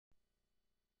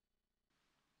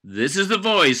This is the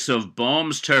voice of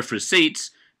Bombs Turf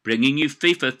Receipts, bringing you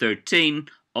FIFA 13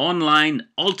 online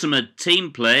Ultimate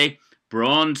Team Play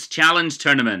Bronze Challenge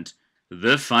Tournament,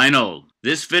 the final.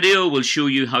 This video will show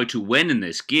you how to win in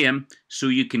this game so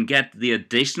you can get the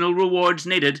additional rewards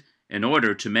needed in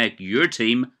order to make your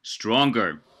team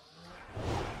stronger.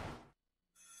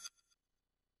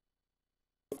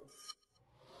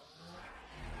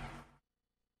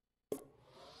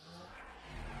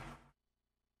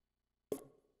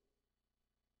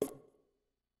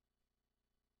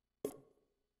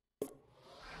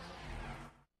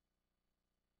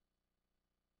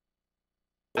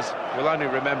 We'll only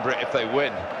remember it if they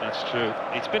win. That's true.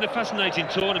 It's been a fascinating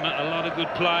tournament, a lot of good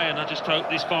play, and I just hope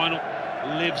this final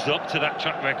lives up to that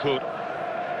track record.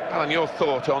 Alan, your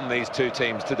thought on these two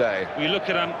teams today? You look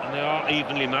at them, and they are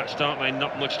evenly matched, aren't they?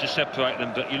 Not much to separate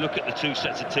them, but you look at the two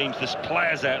sets of teams, there's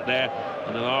players out there,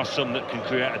 and there are some that can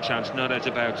create a chance, no doubt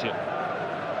about it.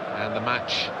 And the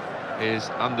match is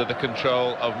under the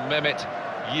control of Mehmet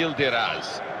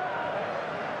Yildiraz.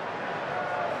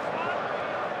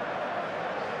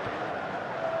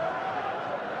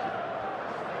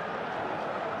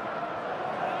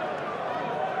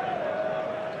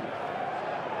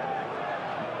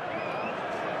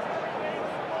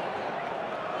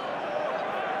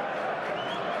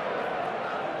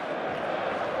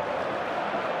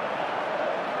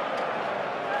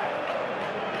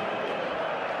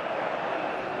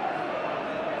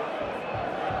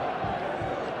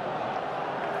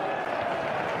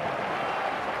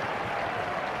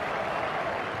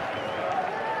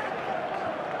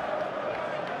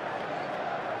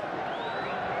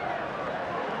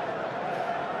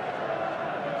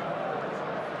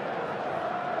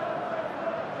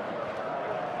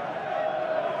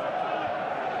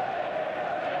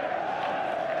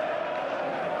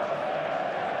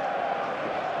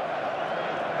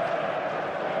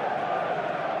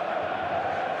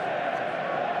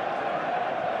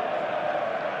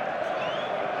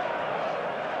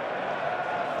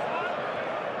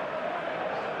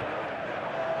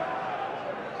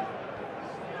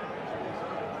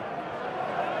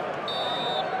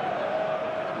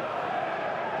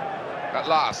 At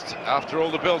last, after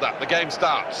all the build-up, the game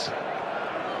starts.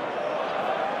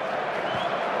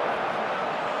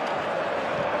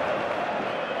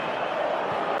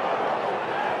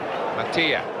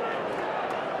 Mattia.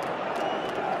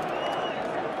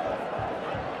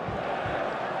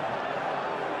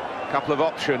 A couple of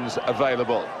options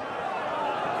available.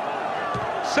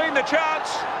 Seen the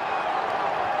chance.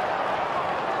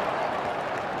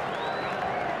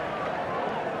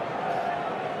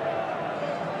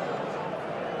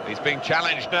 He's being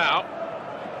challenged now.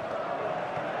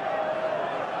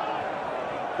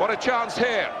 What a chance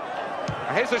here.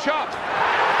 Here's a shot.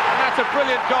 And that's a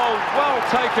brilliant goal. Well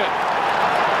taken.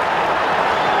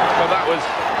 Well, that was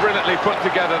brilliantly put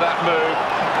together, that move.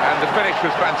 And the finish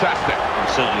was fantastic. It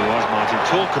certainly was, Martin.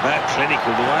 Talk about clinical.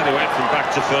 The way they went from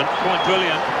back to front. Quite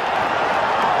brilliant.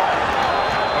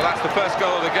 Well, that's the first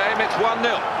goal of the game. It's 1-0.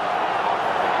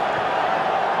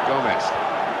 Gomez.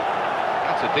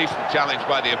 A decent challenge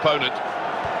by the opponent.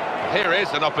 Here is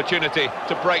an opportunity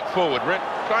to break forward.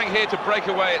 Trying here to break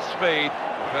away at speed,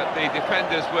 but the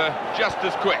defenders were just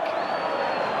as quick.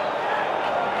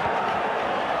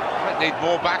 Might need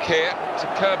more back here to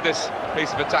curb this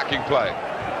piece of attacking play.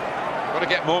 Got to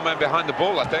get more men behind the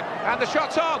ball, I think. And the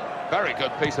shot's on! Very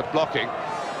good piece of blocking.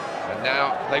 And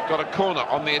now they've got a corner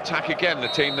on the attack again, the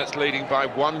team that's leading by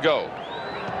 1 goal.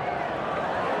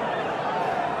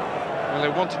 Well, they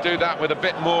want to do that with a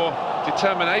bit more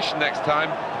determination next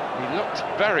time. He looked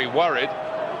very worried.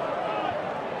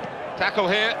 Tackle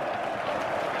here.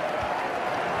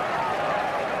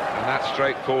 And that's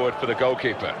straightforward for the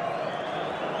goalkeeper.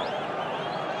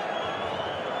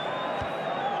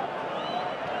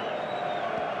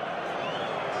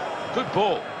 Good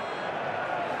ball.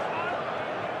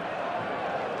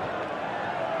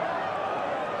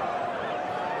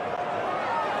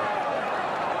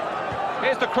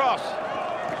 Here's the cross.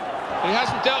 He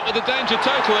hasn't dealt with the danger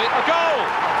totally. A goal!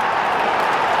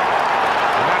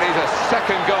 And that is a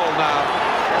second goal now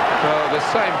for the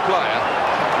same player.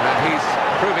 And he's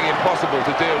proving impossible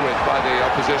to deal with by the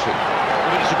opposition.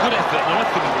 I mean, it's a good effort, and I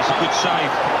think it was a good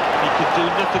save. He could do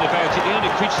nothing about it. The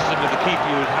only criticism of the keeper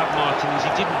you would have, Martin, is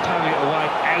he didn't parry it away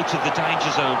out of the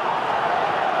danger zone.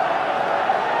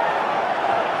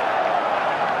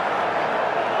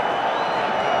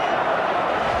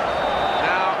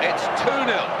 It's 2-0.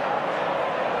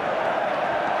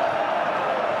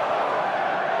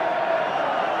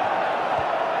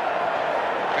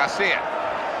 Garcia.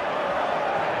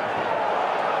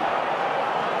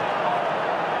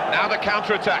 Now the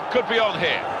counter-attack could be on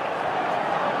here.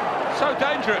 So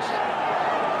dangerous.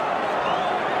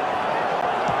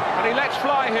 And he lets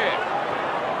fly here.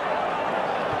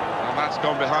 Well, that's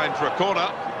gone behind for a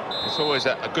corner. It's always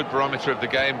a good barometer of the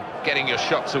game, getting your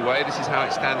shots away. This is how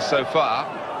it stands so far.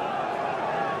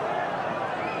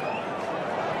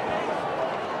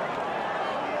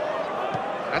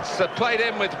 That's played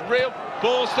in with real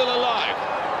ball still alive.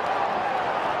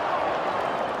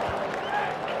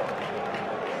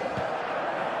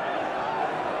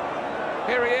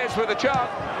 Here he is with a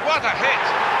chance. What a hit!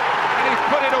 And he's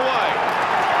put it away.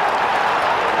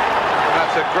 And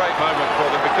that's a great moment for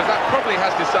them, because that probably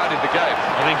has decided the game.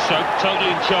 I think so.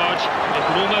 Totally in charge. They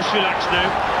can almost relax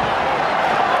now.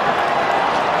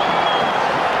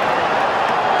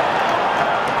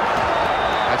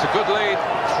 That's a good lead.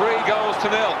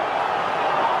 3-0.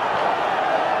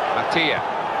 Mattia.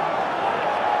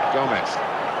 Gomez.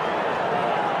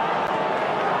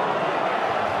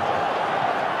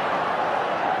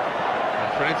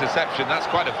 For an interception, that's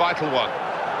quite a vital one.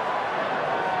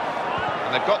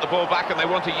 And they've got the ball back and they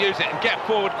want to use it and get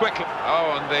forward quickly.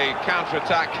 Oh, and the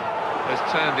counter-attack has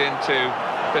turned into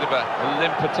a bit of a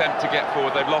limp attempt to get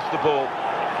forward. They've lost the ball.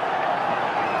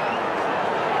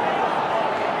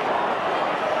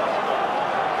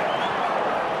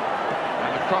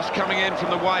 And the cross coming in from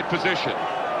the wide position.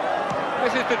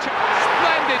 This is the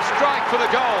splendid strike for the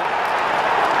goal.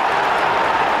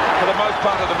 For the most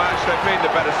part of the match, they've been the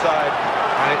better side.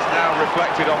 And it's now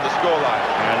reflected on the scoreline.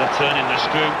 Yeah, they're turning the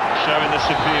screw, showing the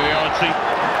superiority.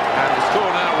 And the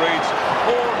score now reads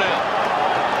 4-0.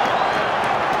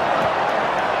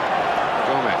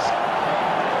 Gomez.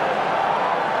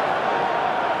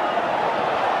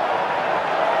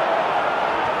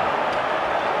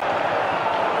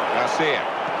 Garcia.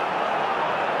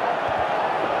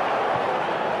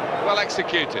 Well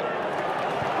executed.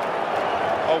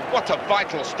 Oh, what a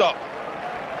vital stop.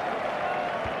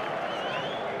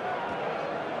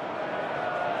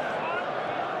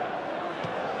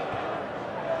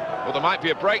 Well, there might be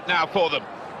a break now for them.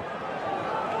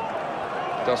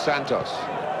 Dos Santos.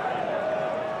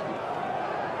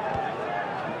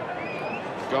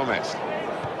 Gomez.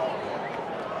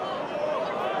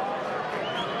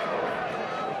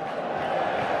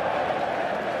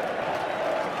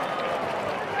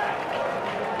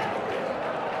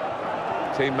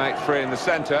 Teammate free in the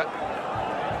centre.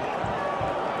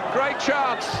 Great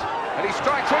chance. And he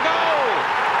strikes a goal.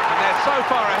 And they're so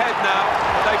far ahead now,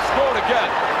 and they've scored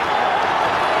again.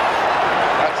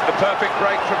 That's the perfect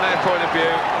break from their point of view,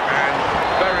 and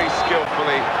very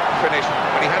skillfully finished.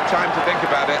 When he had time to think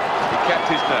about it, he kept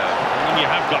his nerve. And when you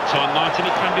have got time, Martin,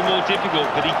 it can be more difficult,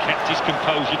 but he kept his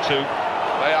composure too.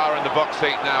 They are in the box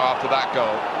seat now after that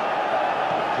goal.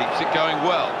 Keeps it going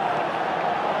well.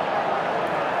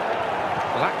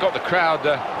 Well, that got the crowd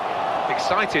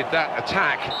excited, that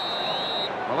attack.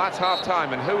 Well, that's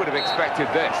half-time, and who would have expected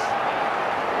this?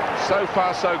 So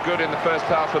far, so good in the first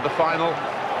half of the final.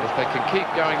 If they can keep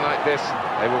going like this,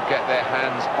 they will get their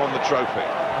hands on the trophy.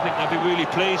 I think they'll be really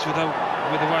pleased with the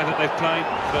way that they've played.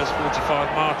 First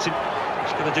 45, Martin.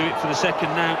 He's going to do it for the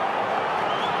second now.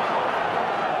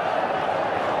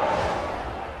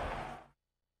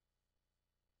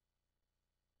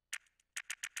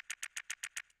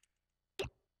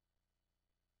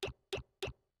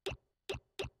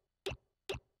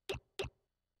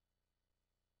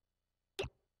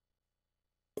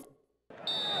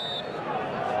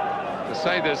 To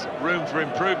say there's room for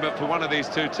improvement for one of these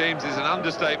two teams is an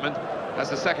understatement as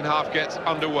the second half gets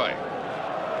underway.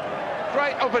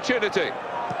 Great opportunity.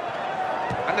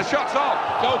 And the shot's on.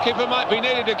 Goalkeeper might be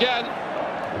needed again.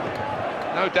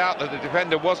 No doubt that the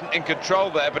defender wasn't in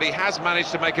control there, but he has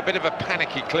managed to make a bit of a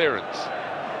panicky clearance.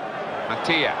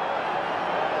 Mattia.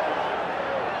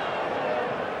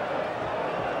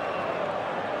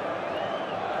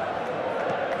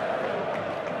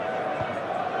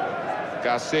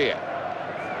 Garcia.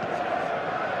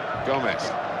 Gomez.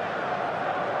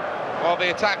 Well, the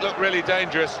attack looked really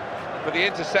dangerous, but the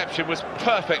interception was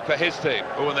perfect for his team.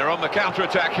 Oh, and they're on the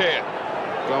counter-attack here.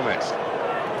 Gomez.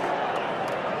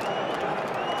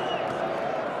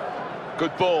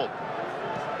 Good ball.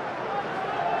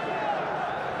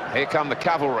 Here come the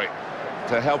cavalry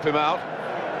to help him out.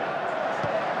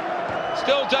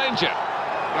 Still danger.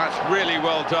 That's really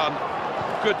well done.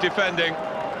 Good defending.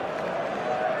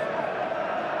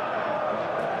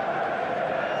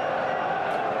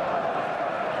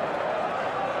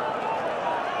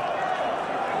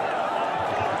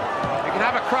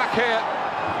 Have a crack here.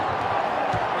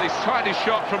 He's tried his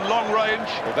shot from long range.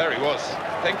 Well, there he was,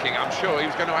 thinking, I'm sure, he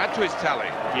was going to add to his tally.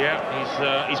 Yeah,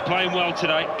 he's playing well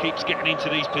today, keeps getting into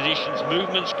these positions.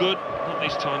 Movement's good, not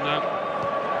this time though.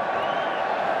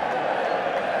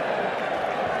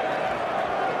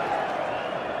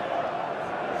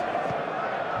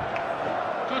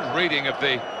 Good reading of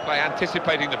the play,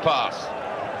 anticipating the pass.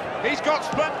 He's got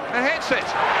sprint and hits it,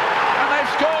 and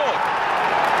they've scored.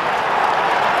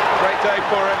 Great day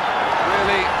for him,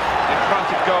 really in front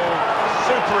of goal,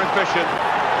 super efficient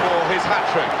for his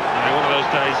hat-trick. Yeah, one of those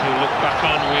days he'll look back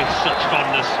on with such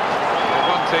fondness.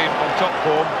 One team on top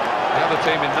form, the other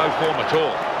team in no form at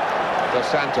all. Dos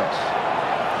Santos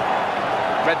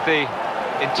read the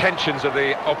intentions of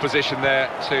the opposition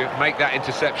there to make that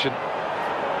interception.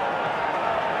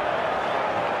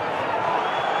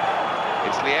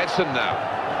 It's Liedson now.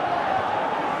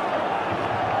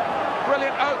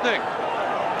 Brilliant opening.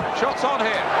 Shots on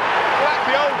here. Like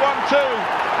the old 1-2.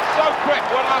 So quick,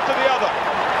 one after the other.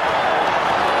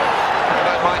 Well,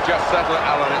 that might just settle it,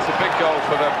 Alan. It's a big goal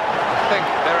for them. I think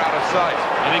they're out of sight.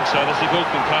 I think so. There's a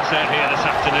goalkeeping class out here this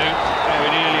afternoon.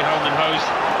 Very nearly home and hosed.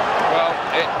 Well,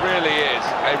 it really is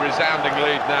a resounding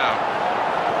lead now.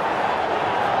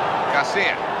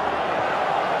 Garcia.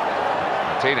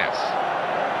 Martinez.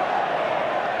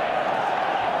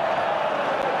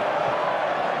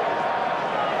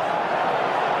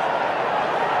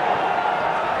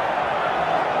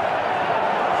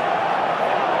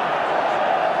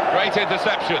 Great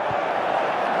interception.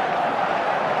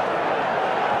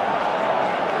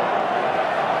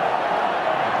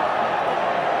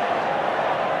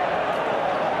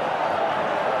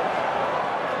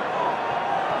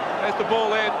 There's the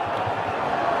ball in.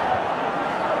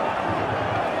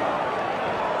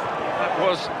 That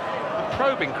was a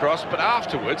probing cross, but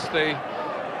afterwards the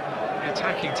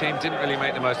attacking team didn't really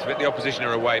make the most of it. The opposition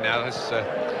are away now. It's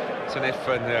an if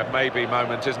and maybe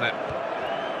moment, isn't it?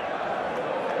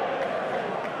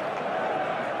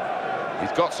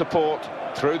 He's got support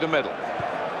through the middle.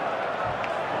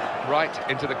 Right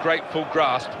into the grateful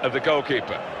grasp of the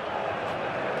goalkeeper.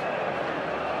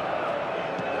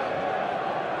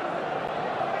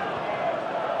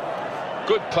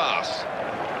 Good pass.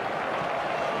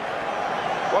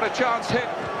 What a chance hit.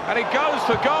 And he goes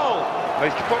for goal. And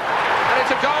it's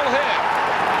a goal here.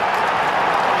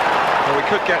 Well, we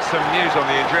could get some news on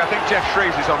the injury. I think Jeff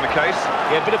Shreves is on the case.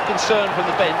 Yeah, a bit of concern from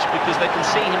the bench because they can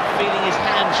see him feeling his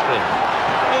hamstring.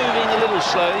 Moving a little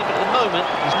slowly, but at the moment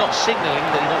he's not signalling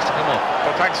that he wants to come off.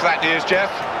 Well, thanks for that news,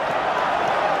 Jeff.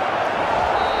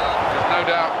 There's no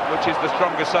doubt which is the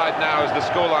stronger side now, as the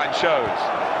scoreline shows.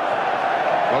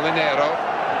 Molinero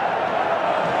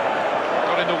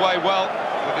got in the way well,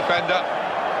 the defender.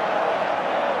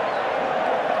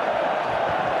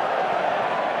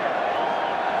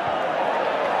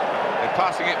 They're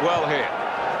passing it well here.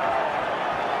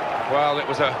 Well, it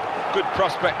was a good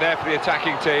prospect there for the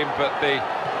attacking team, but the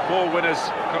ball winners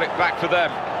got it back for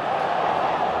them.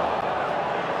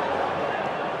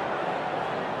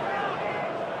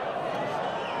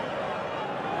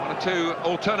 One or two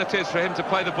alternatives for him to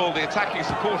play the ball. The attacking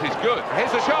support is good.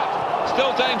 Here's the shot.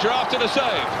 Still danger after the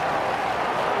save.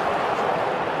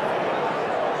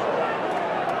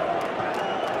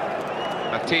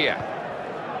 Mattia.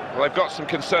 Well, they've got some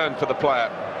concern for the player.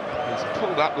 He's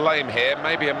pulled up lame here,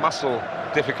 maybe a muscle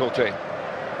difficulty.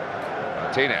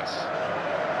 Martinez.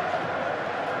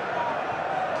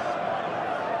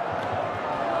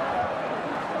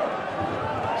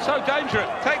 So dangerous,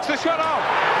 takes the shot off.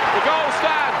 The goal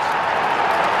stands.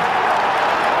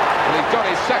 Well, he got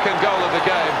his second goal of the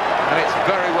game, and it's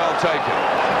very well taken.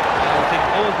 I think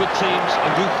all good teams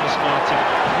are ruthless, Martin.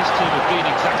 This team have been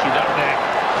exactly that there.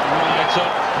 Right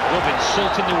up, rubbing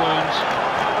salt in the wounds.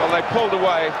 Well, they pulled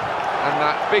away, and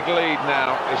that big lead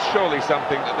now is surely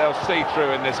something that they'll see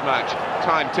through in this match.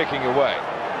 Time ticking away.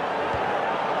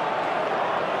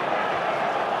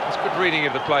 It's good reading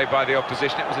of the play by the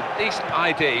opposition. It was a decent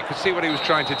idea. You could see what he was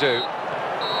trying to do.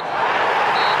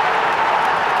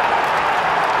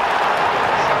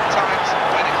 Sometimes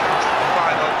when it comes to the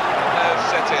final, the nerves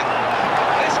set in.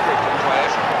 This group of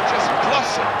players just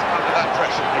blossomed under that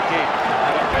pressure. They did.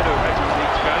 They got better as we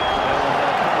need to go.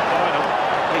 Final.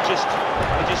 They just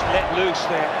let loose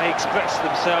there. They expressed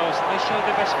themselves. They showed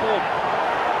their best form.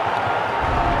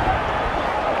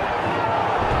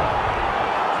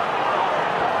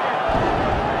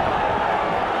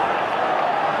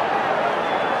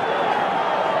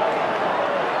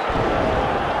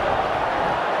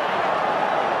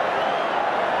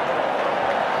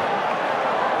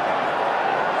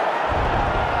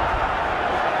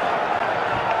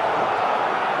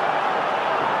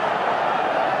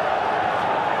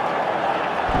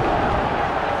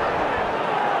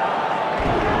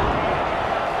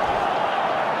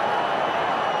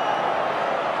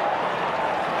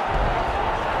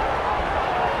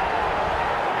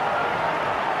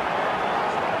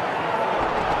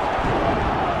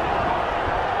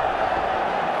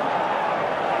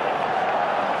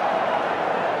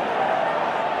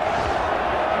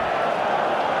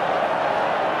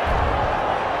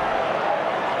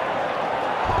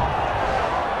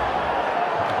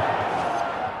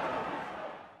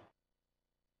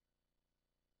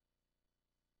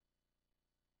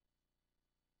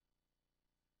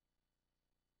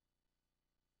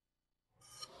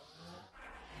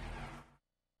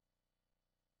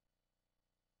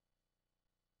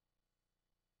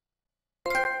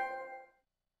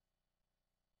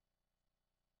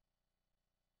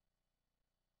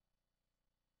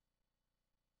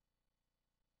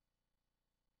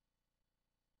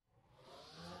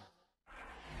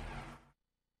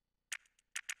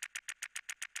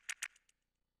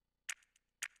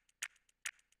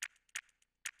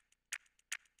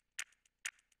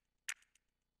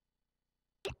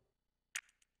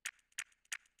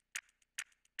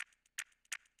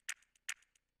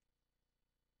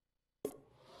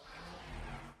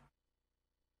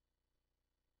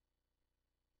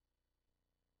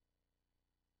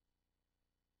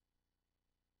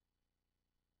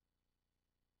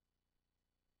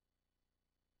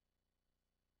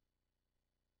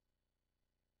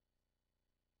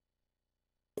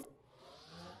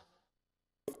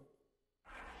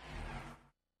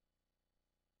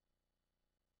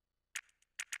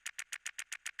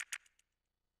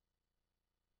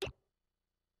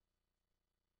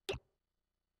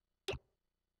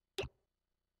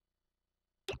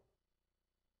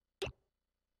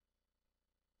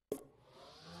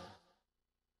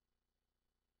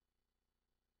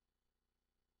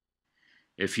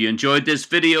 If you enjoyed this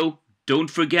video, don't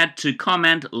forget to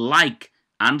comment, like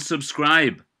and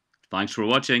subscribe. Thanks for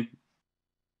watching.